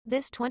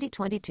This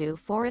 2022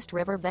 Forest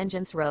River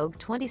Vengeance Rogue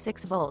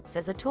 26 volts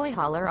is a toy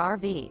hauler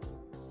RV.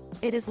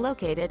 It is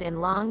located in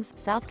Longs,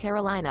 South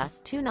Carolina,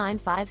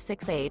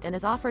 29568 and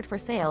is offered for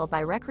sale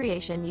by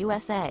Recreation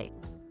USA.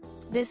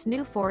 This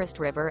new Forest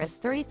River is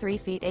 33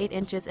 feet 8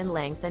 inches in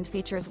length and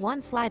features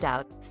one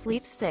slide-out,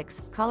 sleeps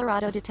 6,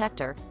 Colorado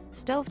Detector,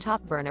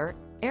 stove-top burner,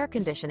 air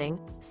conditioning,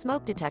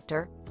 smoke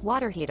detector,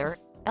 water heater,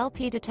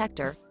 LP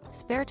detector,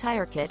 spare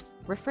tire kit,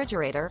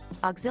 refrigerator,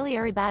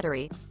 auxiliary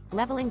battery,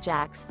 leveling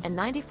jacks, and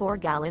 94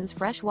 gallons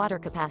fresh water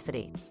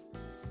capacity.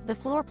 The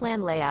floor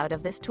plan layout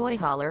of this toy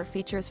hauler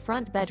features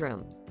front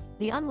bedroom.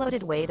 The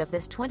unloaded weight of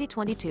this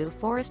 2022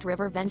 Forest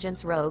River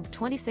Vengeance Rogue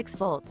 26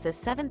 volts is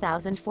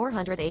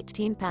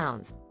 7,418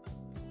 pounds.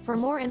 For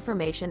more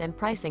information and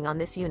pricing on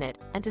this unit,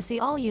 and to see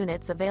all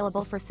units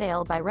available for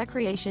sale by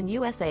Recreation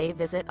USA,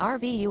 visit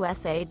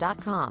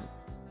RVUSA.com.